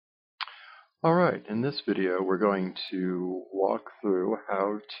Alright, in this video we're going to walk through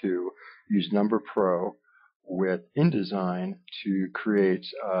how to use Number Pro with InDesign to create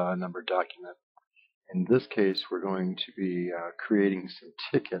a number document. In this case we're going to be creating some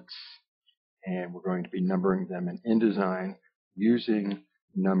tickets, and we're going to be numbering them in InDesign using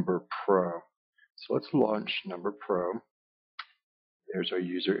Number Pro. So let's launch Number Pro. There's our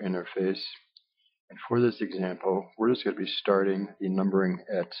user interface, and for this example we're just going to be starting the numbering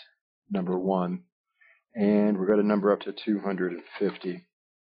at number 1. And we're going to number up to 250.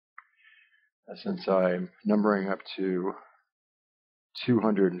 Since I'm numbering up to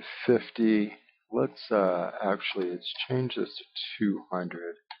 250, let's change this to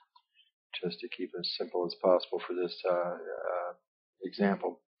 200 just to keep it as simple as possible for this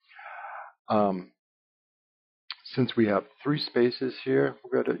example. Since we have 3 spaces here,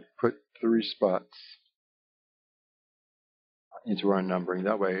 we're going to put 3 spots into our numbering.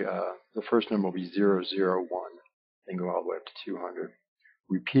 That way the first number will be 001 and go all the way up to 200.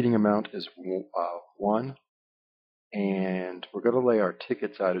 Repeating amount is 1, and we're going to lay our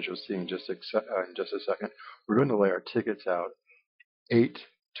tickets out, as you'll see in just a second. We're going to lay our tickets out 8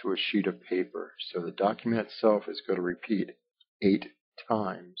 to a sheet of paper. So the document itself is going to repeat 8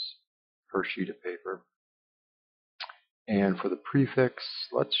 times per sheet of paper. And for the prefix,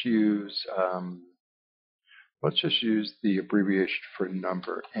 let's just use the abbreviation for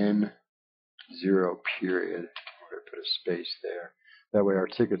number, N0 period. We're going to put a space there. That way our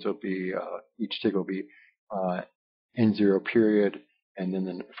tickets will be, each ticket will be N0 period and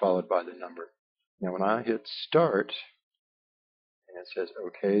then followed by the number. Now when I hit start and it says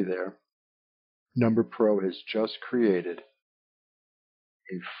OK there, Number Pro has just created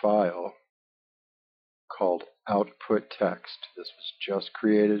a file called output text. This was just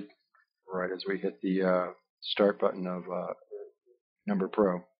created right as we hit the start button of Number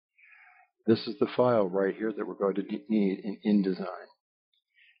Pro. This is the file right here that we're going to need in InDesign.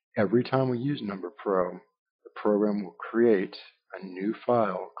 Every time we use Number Pro, the program will create a new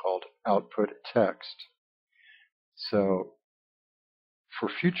file called output text. So for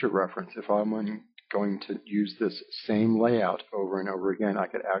future reference, if I'm going to use this same layout over and over again, I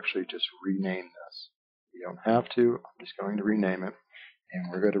could actually just rename this. You don't have to. I'm just going to rename it,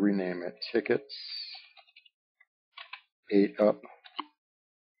 and we're going to rename it Tickets 8 Up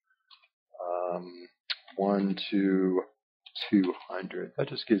 1 to 200. That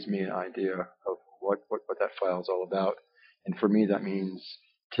just gives me an idea of what that file is all about. And for me, that means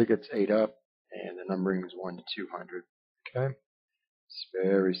tickets 8 up, and the numbering is 1 to 200. Okay? It's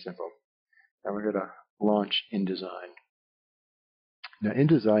very simple. Now we're going to launch InDesign. Now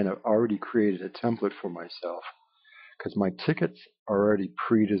InDesign, I've already created a template for myself because my tickets are already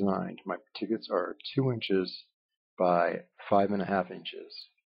pre-designed. My tickets are 2 inches by 5.5 inches.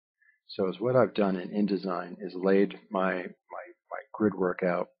 So what I've done in InDesign is laid my grid work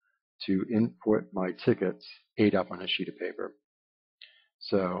out to input my tickets 8 up on a sheet of paper.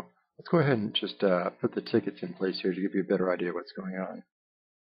 So let's go ahead and just put the tickets in place here to give you a better idea of what's going on.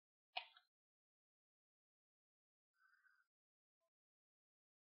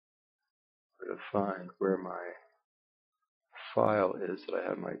 I'm going to find where my file is that I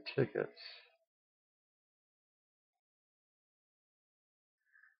have my tickets.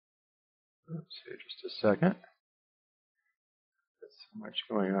 Oops, here, just a second. There's so much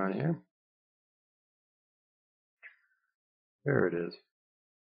going on here. There it is.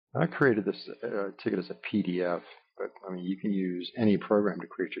 I created this ticket as a PDF, but I mean you can use any program to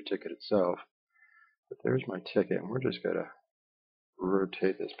create your ticket itself. But there's my ticket, and we're just going to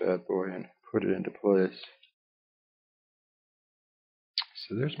rotate this bad boy and put it into place.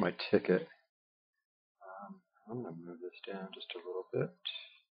 So there's my ticket. I'm going to move this down just a little bit.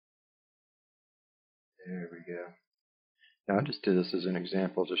 There we go. Now I just did this as an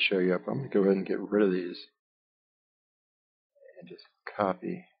example to show you up. I'm going to go ahead and get rid of these and just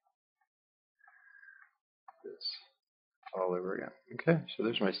copy this all over again. Okay, so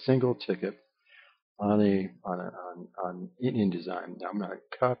there's my single ticket on InDesign. Now I'm going to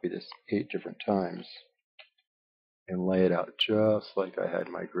copy this 8 different times and lay it out just like I had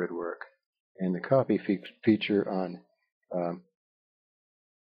my grid work. And the copy feature on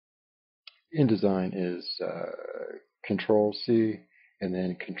InDesign is Control C, and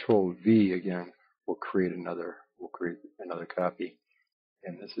then Control V again will create another copy.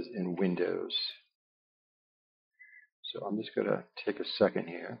 And this is in Windows. So I'm just going to take a second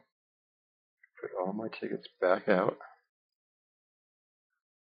here, put all my tickets back out.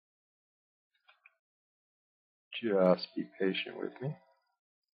 Just be patient with me.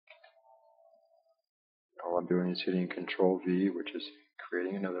 All I'm doing is hitting Control V, which is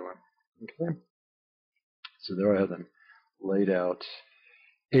creating another one. Okay, so there I have them laid out,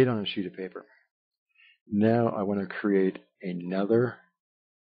 8 on a sheet of paper. Now I want to create another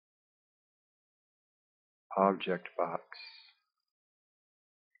object box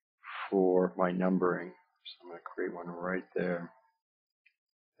for my numbering. So I'm going to create one right there.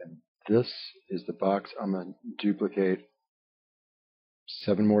 And this is the box I'm going to duplicate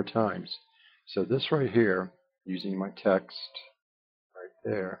 7 more times. So this right here, using my text right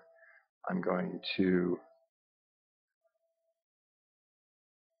there, I'm going to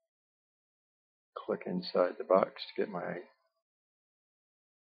click inside the box to get my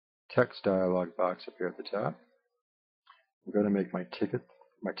text dialog box up here at the top. I'm going to make my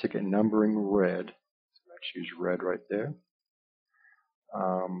ticket numbering red. So I choose red right there.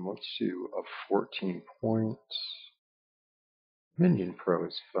 Let's do a 14 points. Minion Pro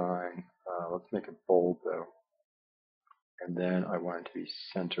is fine. Let's make it bold though. And then I want it to be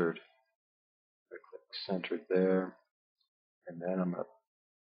centered. I click centered there. And then I'm going to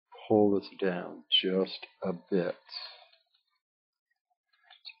pull this down just a bit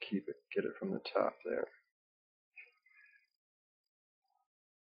to get it from the top there.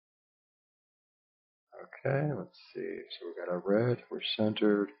 Okay, let's see. So we've got our red, we're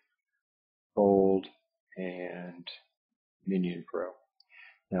centered, bold, and Minion Pro.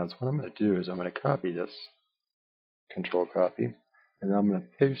 Now, so what I'm going to do is I'm going to copy this, Control copy, and I'm going to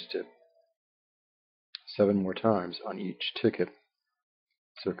paste it 7 more times on each ticket.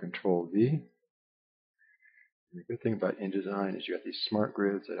 So Control V. And the good thing about InDesign is you got these smart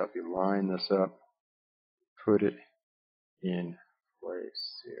grids that help you line this up, put it in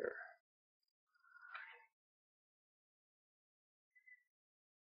place here.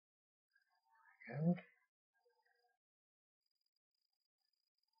 Okay.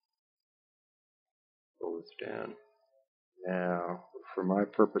 Pull this down. Now, for my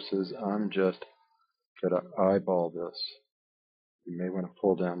purposes, I'm just going to eyeball this. You may want to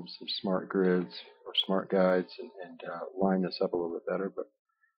pull down some smart grids or smart guides and line this up a little bit better, but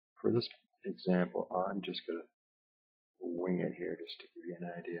for this example, I'm just going to wing it here just to give you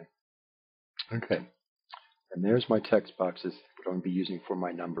an idea. Okay, and there's my text boxes that I'm going to be using for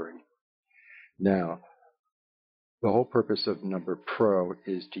my numbering. Now, the whole purpose of Number Pro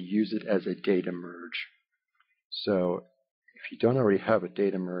is to use it as a data merge. So if you don't already have a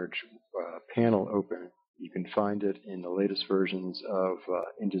data merge panel open, you can find it in the latest versions of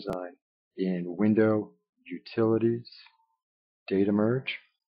InDesign in Window, Utilities, Data Merge,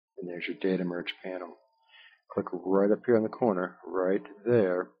 and there's your Data Merge panel. Click right up here in the corner, right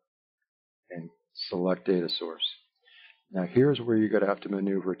there, and select Data Source. Now here's where you're going to have to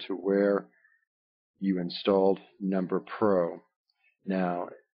maneuver to where you installed Number Pro. Now,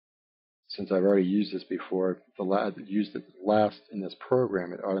 since I've already used this before, used it last in this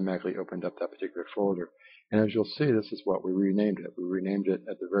program, it automatically opened up that particular folder. And as you'll see, this is what we renamed it. We renamed it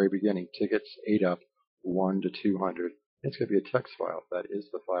at the very beginning, Tickets 8 Up 1 to 200. It's going to be a text file. That is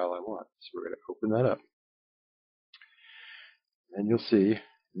the file I want. So we're going to open that up. And you'll see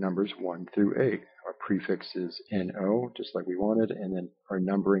numbers 1 through 8. Our prefix is NO, just like we wanted, and then our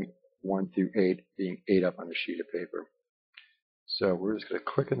numbering 1 through 8 being 8 up on a sheet of paper. So we're just going to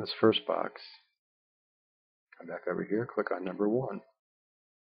click in this first box, come back over here, click on number 1.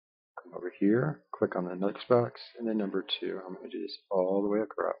 Come over here, click on the next box, and then number 2. I'm going to do this all the way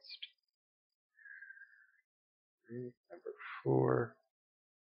across. Number 4,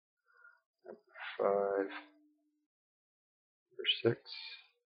 number 5, number 6,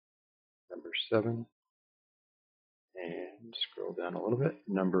 number 7, and scroll down a little bit,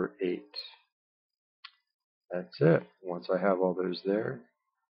 number 8. That's it. Once I have all those there,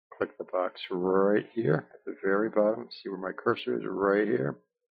 click the box right here at the very bottom. See where my cursor is? Right here.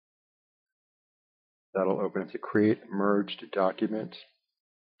 That'll open up the Create Merged Document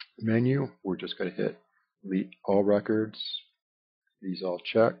menu. We're just going to hit delete all records. These all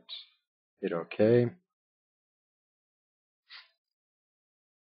checked. Hit OK.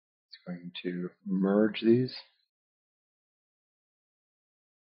 It's going to merge these.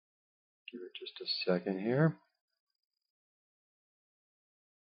 Give it just a second here.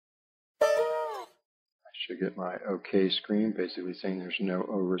 I should get my OK screen, basically saying there's no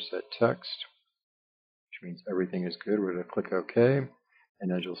overset text, which means everything is good. We're going to click OK,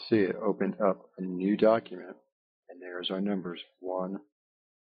 and as you'll see, it opened up a new document, and there's our numbers: 1,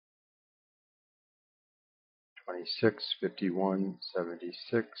 26, 51,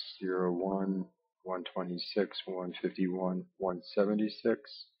 76, 01, 126, 151,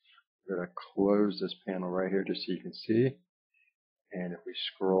 176. We're going to close this panel right here just so you can see. And if we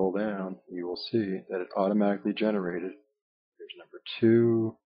scroll down, you will see that it automatically generated. There's number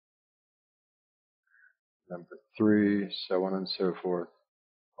 2, number 3, so on and so forth,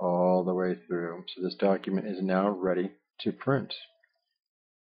 all the way through. So this document is now ready to print.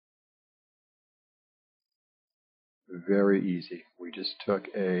 Very easy. We just took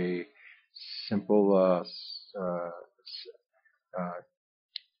a simple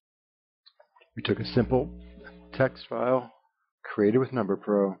text file created with Number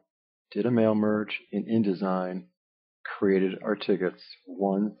Pro, did a mail merge in InDesign, created our tickets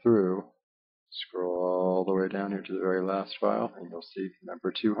 1 through, scroll all the way down here to the very last file, and you'll see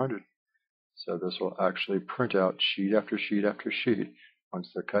number 200. So this will actually print out sheet after sheet after sheet.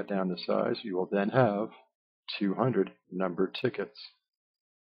 Once they're cut down to size, you will then have 200 numbered tickets.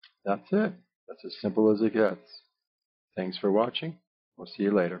 That's it. That's as simple as it gets. Thanks for watching. We'll see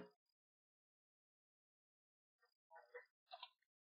you later.